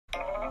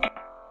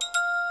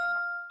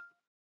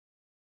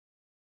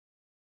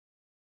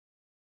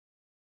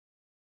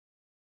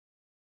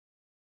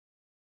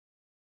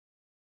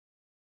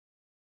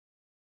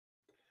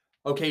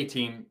Okay,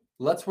 team,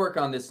 let's work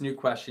on this new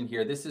question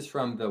here. This is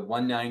from the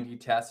 190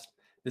 test.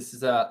 This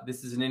is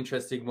an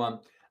interesting one.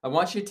 I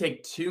want you to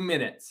take 2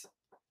 minutes,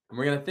 and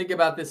we're going to think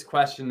about this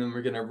question, and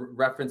we're going to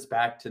reference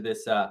back to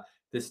this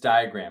this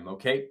diagram,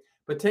 okay?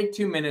 But take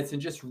 2 minutes and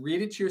just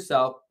read it to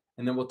yourself,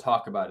 and then we'll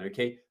talk about it,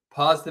 okay?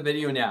 Pause the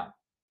video now.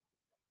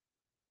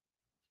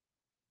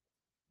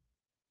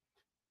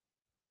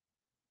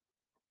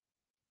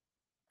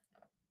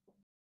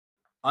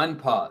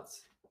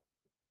 Unpause.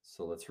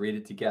 So let's read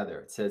it together.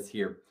 It says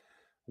here,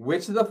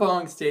 which of the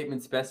following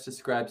statements best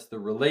describes the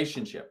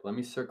relationship? Let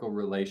me circle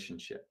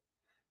relationship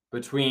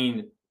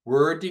between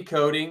word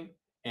decoding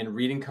and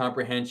reading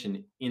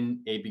comprehension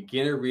in a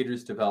beginner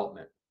reader's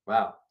development.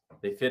 Wow,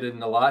 they fit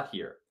in a lot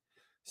here.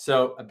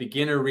 So a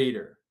beginner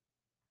reader,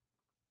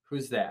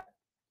 who's that?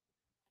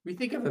 We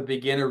think of a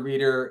beginner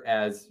reader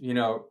as, you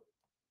know,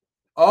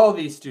 all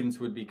these students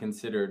would be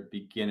considered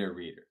beginner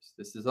readers.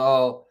 This is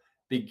all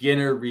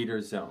beginner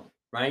reader zone,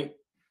 right?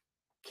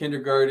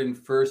 Kindergarten,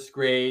 first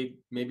grade,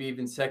 maybe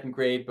even second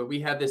grade, but we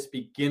have this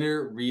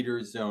beginner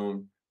reader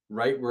zone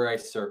right where I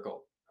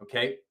circle,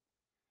 okay?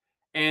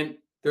 And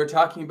they're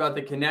talking about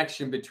the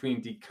connection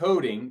between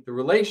decoding, the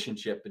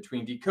relationship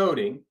between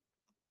decoding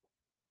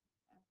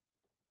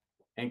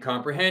and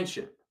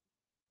comprehension.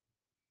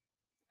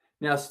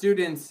 Now,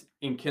 students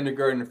in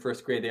kindergarten and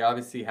first grade, they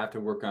obviously have to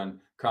work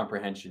on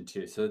comprehension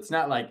too. So it's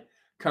not like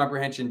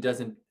comprehension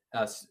doesn't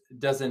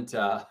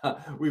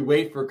we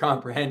wait for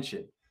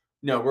comprehension.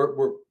 No,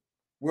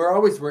 we're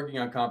always working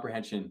on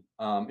comprehension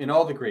in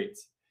all the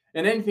grades.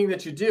 And anything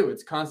that you do,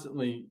 it's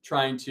constantly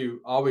trying to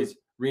always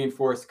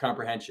reinforce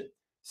comprehension.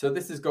 So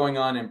this is going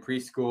on in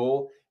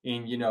preschool,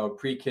 in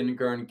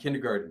pre-kindergarten,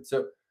 kindergarten.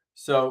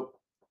 So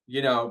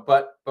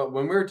but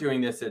when we're doing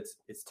this,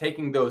 it's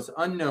taking those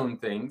unknown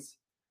things,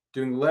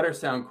 doing letter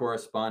sound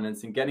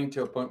correspondence, and getting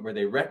to a point where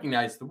they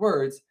recognize the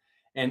words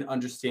and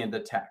understand the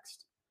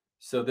text.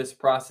 So this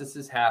process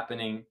is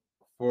happening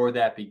for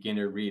that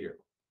beginner reader.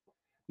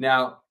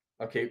 Now,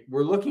 okay,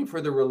 we're looking for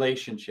the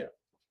relationship.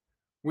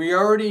 We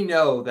already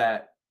know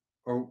that,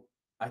 or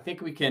I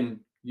think we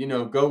can,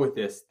 go with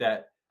this,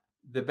 that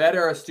the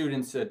better a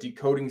student's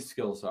decoding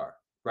skills are,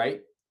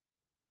 right?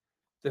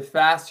 The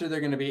faster they're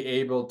going to be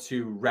able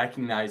to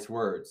recognize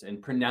words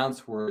and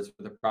pronounce words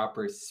with the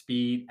proper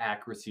speed,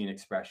 accuracy, and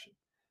expression.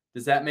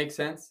 Does that make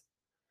sense?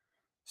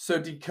 So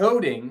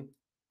decoding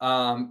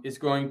is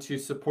going to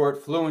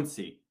support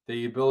fluency,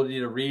 the ability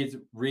to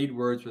read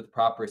words with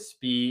proper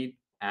speed,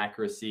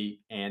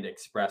 accuracy, and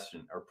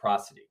expression, or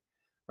prosody,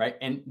 right?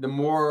 And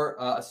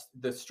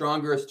the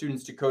stronger a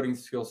student's decoding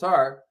skills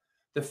are,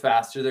 the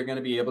faster they're going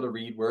to be able to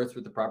read words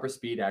with the proper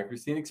speed,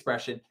 accuracy, and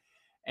expression.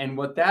 And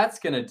what that's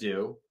going to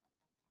do,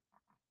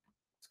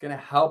 it's going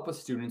to help a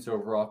student's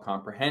overall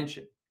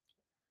comprehension.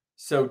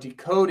 So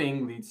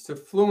decoding leads to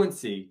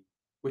fluency,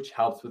 which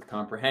helps with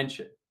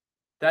comprehension.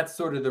 That's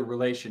sort of the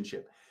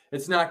relationship.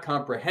 It's not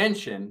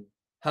comprehension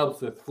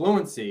helps with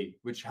fluency,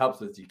 which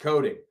helps with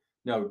decoding.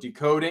 No,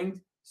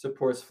 decoding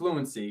supports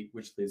fluency,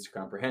 which leads to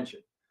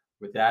comprehension.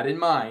 With that in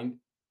mind,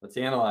 let's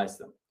analyze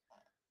them.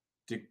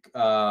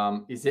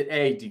 Is it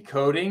A,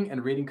 decoding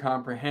and reading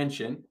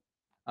comprehension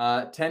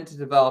tend to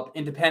develop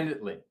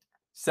independently,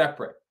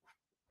 separate?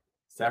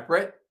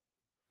 Separate?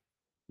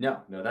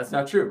 No, that's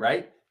not true,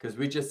 right? Because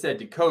we just said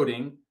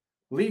decoding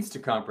leads to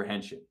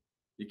comprehension.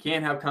 You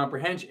can't have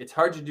comprehension. It's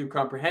hard to do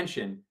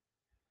comprehension.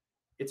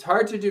 It's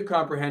hard to do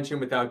comprehension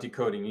without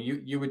decoding.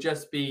 You would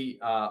just be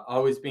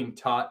always being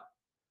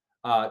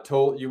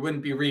told. You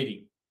wouldn't be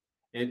reading.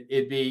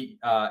 It'd be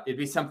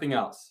something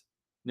else.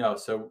 No,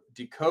 so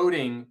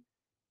decoding.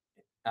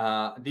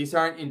 These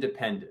aren't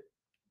independent.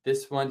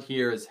 This one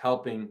here is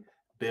helping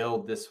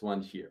build this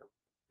one here.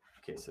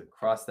 Okay, so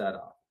cross that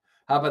off.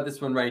 How about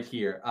this one right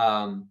here?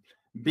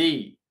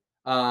 B,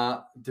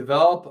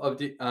 development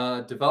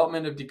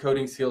of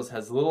decoding skills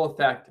has little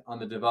effect on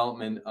the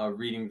development of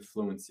reading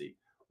fluency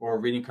or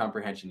reading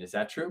comprehension. Is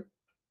that true?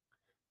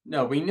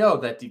 No, we know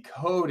that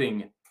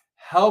decoding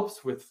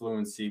helps with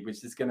fluency,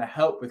 which is going to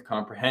help with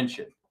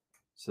comprehension.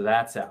 So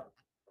that's out.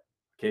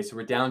 Okay, so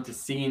we're down to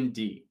C and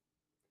D.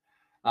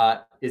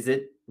 Is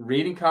it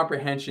reading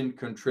comprehension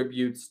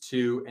contributes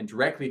to and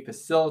directly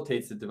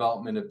facilitates the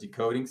development of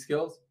decoding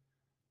skills?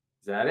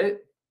 Is that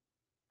it?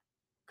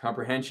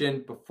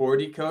 Comprehension before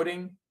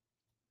decoding?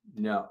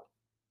 No.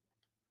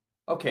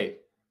 Okay,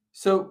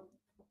 so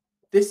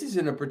this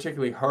isn't a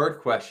particularly hard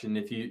question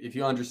if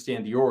you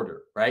understand the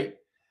order, right?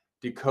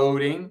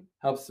 Decoding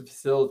helps to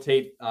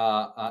facilitate,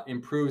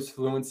 improves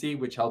fluency,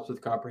 which helps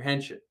with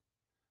comprehension.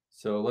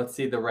 So let's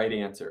see the right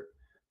answer.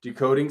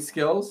 Decoding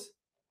skills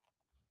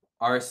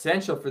are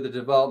essential for the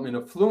development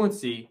of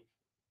fluency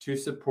to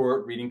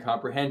support reading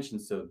comprehension.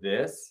 So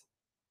this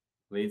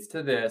leads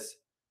to this,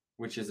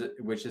 which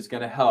is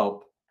going to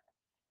help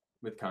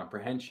with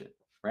comprehension,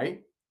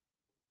 right?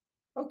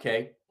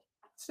 Okay,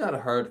 it's not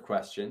a hard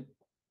question.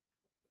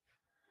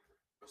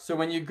 So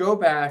when you go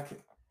back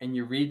and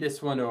you read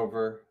this one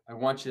over, I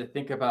want you to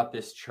think about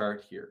this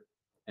chart here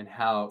and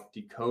how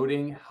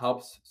decoding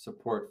helps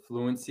support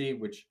fluency,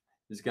 which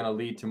is going to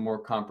lead to more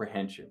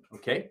comprehension.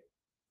 Okay.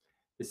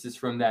 This is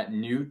from that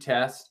new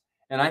test.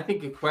 And I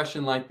think a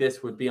question like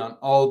this would be on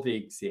all the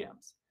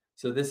exams.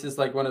 So this is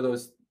like one of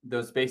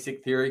those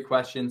basic theory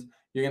questions.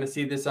 You're going to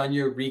see this on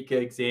your RECA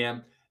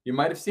exam. You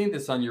might have seen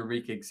this on your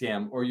RECA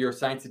exam or your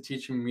Science of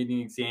Teaching Reading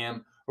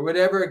exam or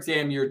whatever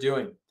exam you're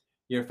doing.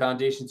 Your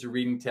Foundations of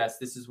Reading test.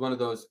 This is one of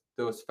those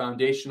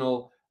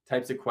foundational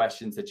types of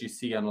questions that you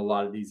see on a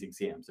lot of these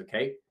exams,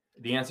 okay?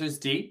 The answer is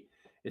D.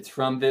 It's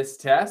from this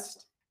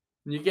test.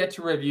 And you get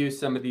to review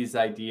some of these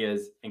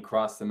ideas and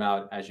cross them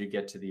out as you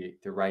get to the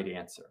right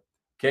answer.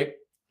 Okay,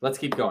 let's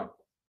keep going.